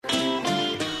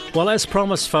Well, as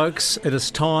promised, folks, it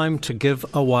is time to give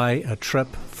away a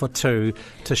trip for two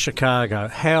to Chicago.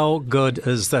 How good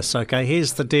is this? Okay,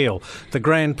 here's the deal. The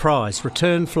grand prize,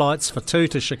 return flights for two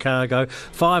to Chicago,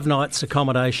 5 nights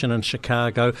accommodation in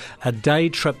Chicago, a day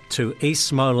trip to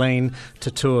East Mallon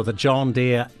to tour the John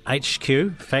Deere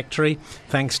HQ factory,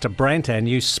 thanks to Brant, our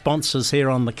new sponsors here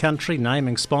on the country,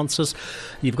 naming sponsors.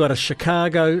 You've got a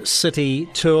Chicago City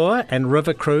tour and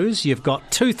river cruise. You've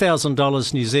got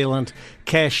 $2,000 New Zealand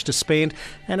cash to spend,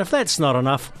 and if that's not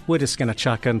enough, we're just going to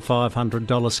chuck in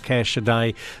 $500 cash a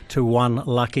day to one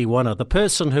lucky winner. The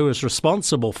person who is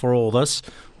responsible for all this,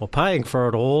 or paying for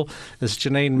it all, is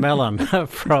Janine Mallon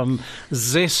from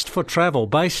Zest for Travel,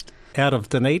 based out of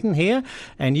Dunedin here,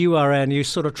 and you are our new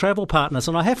sort of travel partners.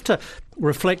 And I have to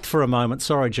reflect for a moment.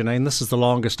 Sorry, Janine, this is the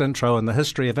longest intro in the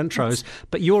history of intros,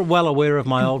 but you're well aware of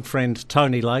my old friend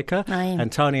Tony Laker. I am. And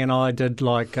Tony and I did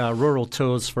rural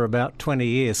tours for about 20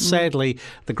 years. Sadly,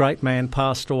 the great man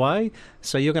passed away,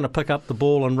 so you're going to pick up the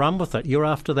ball and run with it. You're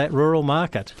after that rural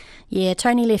market. Yeah,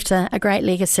 Tony left a great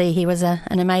legacy. He was an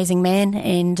amazing man,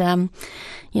 and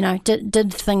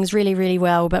did things really, really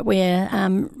well. But we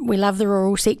love the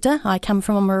rural sector. I come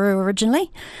from Oamaru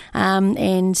originally,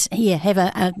 and have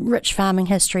a rich farming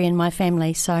history in my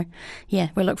family. So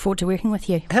we look forward to working with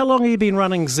you. How long have you been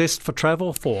running Zest for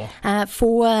Travel for?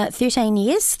 For 13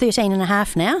 years, 13 and a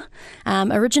half now.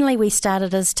 Originally we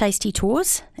started as Tasty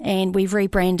Tours, and we've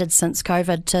rebranded since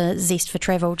COVID to Zest for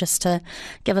Travel, just to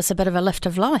give us a bit of a lift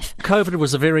of life. COVID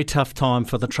was a very tough time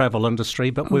for the travel industry,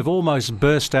 but we've almost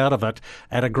burst out of it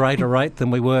at a greater rate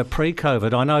than we were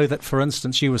pre-COVID. I know that, for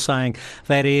instance, you were saying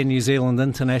that Air New Zealand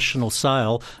international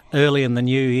sale early in the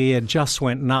new year just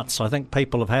went nuts. I think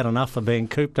people have had enough of being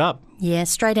cooped up. Yeah,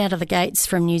 straight out of the gates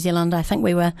from New Zealand. I think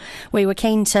we were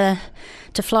keen to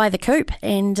fly the coop,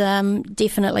 and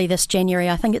definitely this January,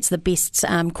 I think it's the best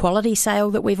quality sale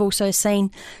that we've also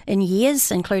seen in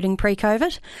years, including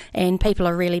pre-COVID, and people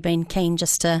have really been keen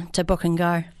just to book and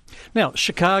go. Now,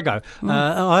 Chicago.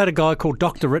 I had a guy called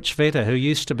Dr. Rich Vetter, who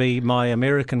used to be my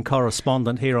American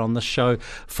correspondent here on this show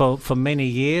for many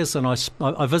years, and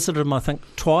I visited him, I think,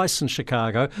 twice in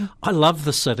Chicago. I love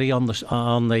the city on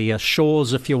the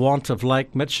shores, if you want, of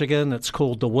Lake Michigan. It's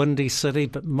called the Windy City,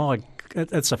 but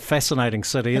it's a fascinating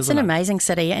city, isn't it? It's an amazing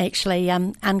city, actually.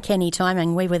 Uncanny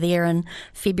timing. We were there in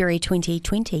February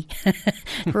 2020,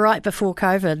 right before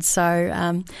COVID.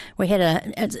 So we had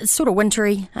a sort of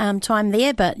wintry time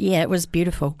there, but yeah, it was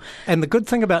beautiful. And the good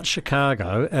thing about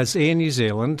Chicago is Air New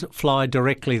Zealand fly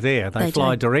directly there. They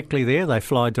fly directly there. They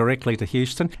fly directly to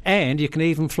Houston, and you can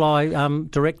even fly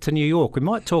direct to New York. We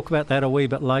might talk about that a wee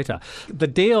bit later. The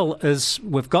deal is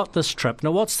we've got this trip.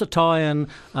 Now, what's the tie-in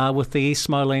with the East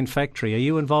Mallon factory? Are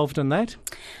you involved in that?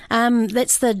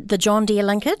 That's the John Deere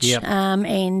linkage. Yep.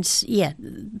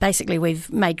 And basically we've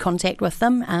made contact with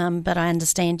them, but I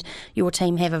understand your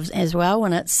team have as well.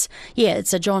 And it's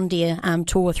a John Deere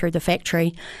tour through the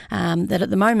factory that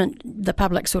at the moment the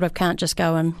public sort of can't just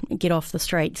go and get off the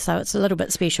street. So it's a little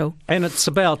bit special. And it's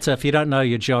about, if you don't know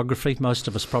your geography, most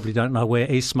of us probably don't know where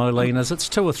East Mallon is. It's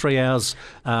 2 or 3 hours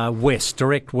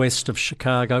direct west of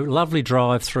Chicago. Lovely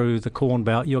drive through the Corn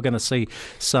Belt. You're going to see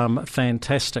some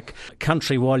fantastic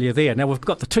country while you're there. Now, we've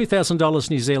got the $2,000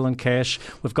 New Zealand cash,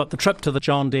 we've got the trip to the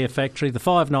John Deere factory, the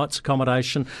 5 nights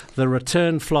accommodation, the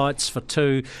return flights for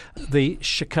 2, the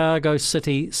Chicago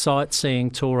City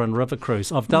sightseeing tour and river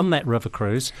cruise. I've done that river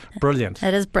cruise. Brilliant.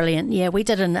 It is brilliant. Yeah, we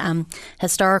did an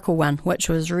historical one, which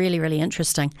was really, really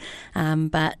interesting.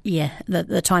 But yeah,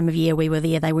 the time of year we were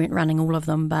there, they weren't running all of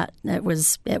them, but it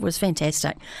was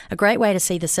fantastic. A great way to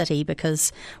see the city,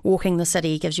 because walking the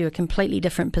city gives you a completely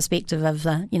different perspective of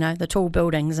the tall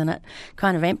buildings, and it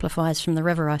kind of amplifies from the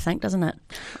river, I think, doesn't it?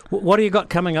 What do you got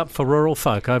coming up for rural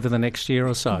folk over the next year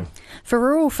or so? For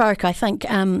rural folk, I think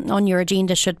on your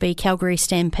agenda should be Calgary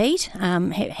Stampede.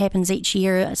 Happens each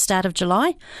year at the start of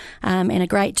July, and a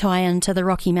great tie-in to the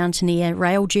Rocky Mountaineer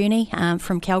rail journey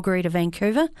from Calgary to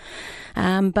Vancouver.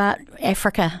 But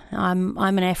Africa, I'm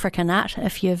an Africa nut.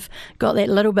 If you've got that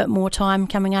little bit more time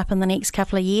coming up in the next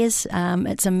couple of years,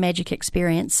 it's a magic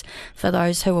experience for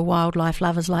those who are wildlife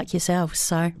lovers like yourselves.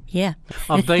 So, yeah.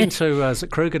 I've been to, is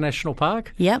it Kruger National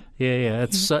Park? Yep. Yeah,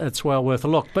 it's well worth a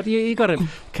look. But you got to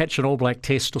catch an All Black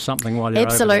test or something while you're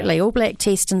Absolutely. over there. All Black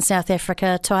test in South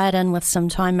Africa, tie it in with some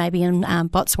time maybe in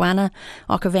Botswana,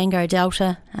 Okavango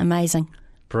Delta. Amazing.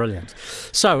 Brilliant.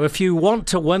 So if you want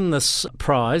to win this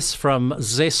prize from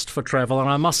Zest for Travel, and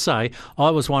I must say, I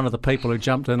was one of the people who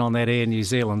jumped in on that Air New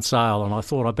Zealand sale, and I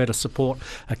thought I'd better support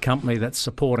a company that's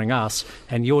supporting us,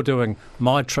 and you're doing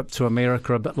my trip to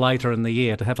America a bit later in the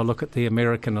year to have a look at the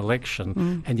American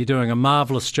election, and you're doing a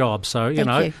marvellous job. So, you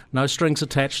know, no strings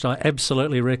attached. I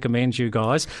absolutely recommend you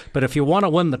guys. But if you want to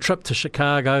win the trip to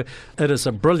Chicago, it is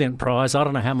a brilliant prize. I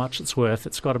don't know how much it's worth.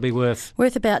 It's got to be worth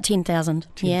about $10,000.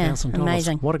 Yeah,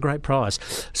 amazing. What a great prize.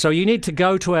 So you need to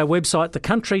go to our website,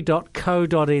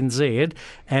 thecountry.co.nz,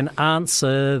 and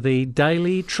answer the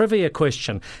daily trivia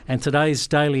question. And today's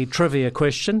daily trivia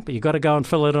question, but you've got to go and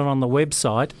fill it in on the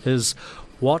website, is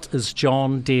what is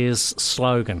John Deere's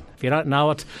slogan? If you don't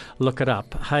know it, look it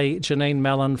up. Hey, Janine,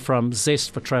 Mallon from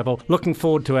Zest for Travel. Looking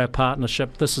forward to our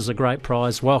partnership. This is a great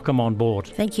prize. Welcome on board.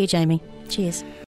 Thank you, Jamie. Cheers.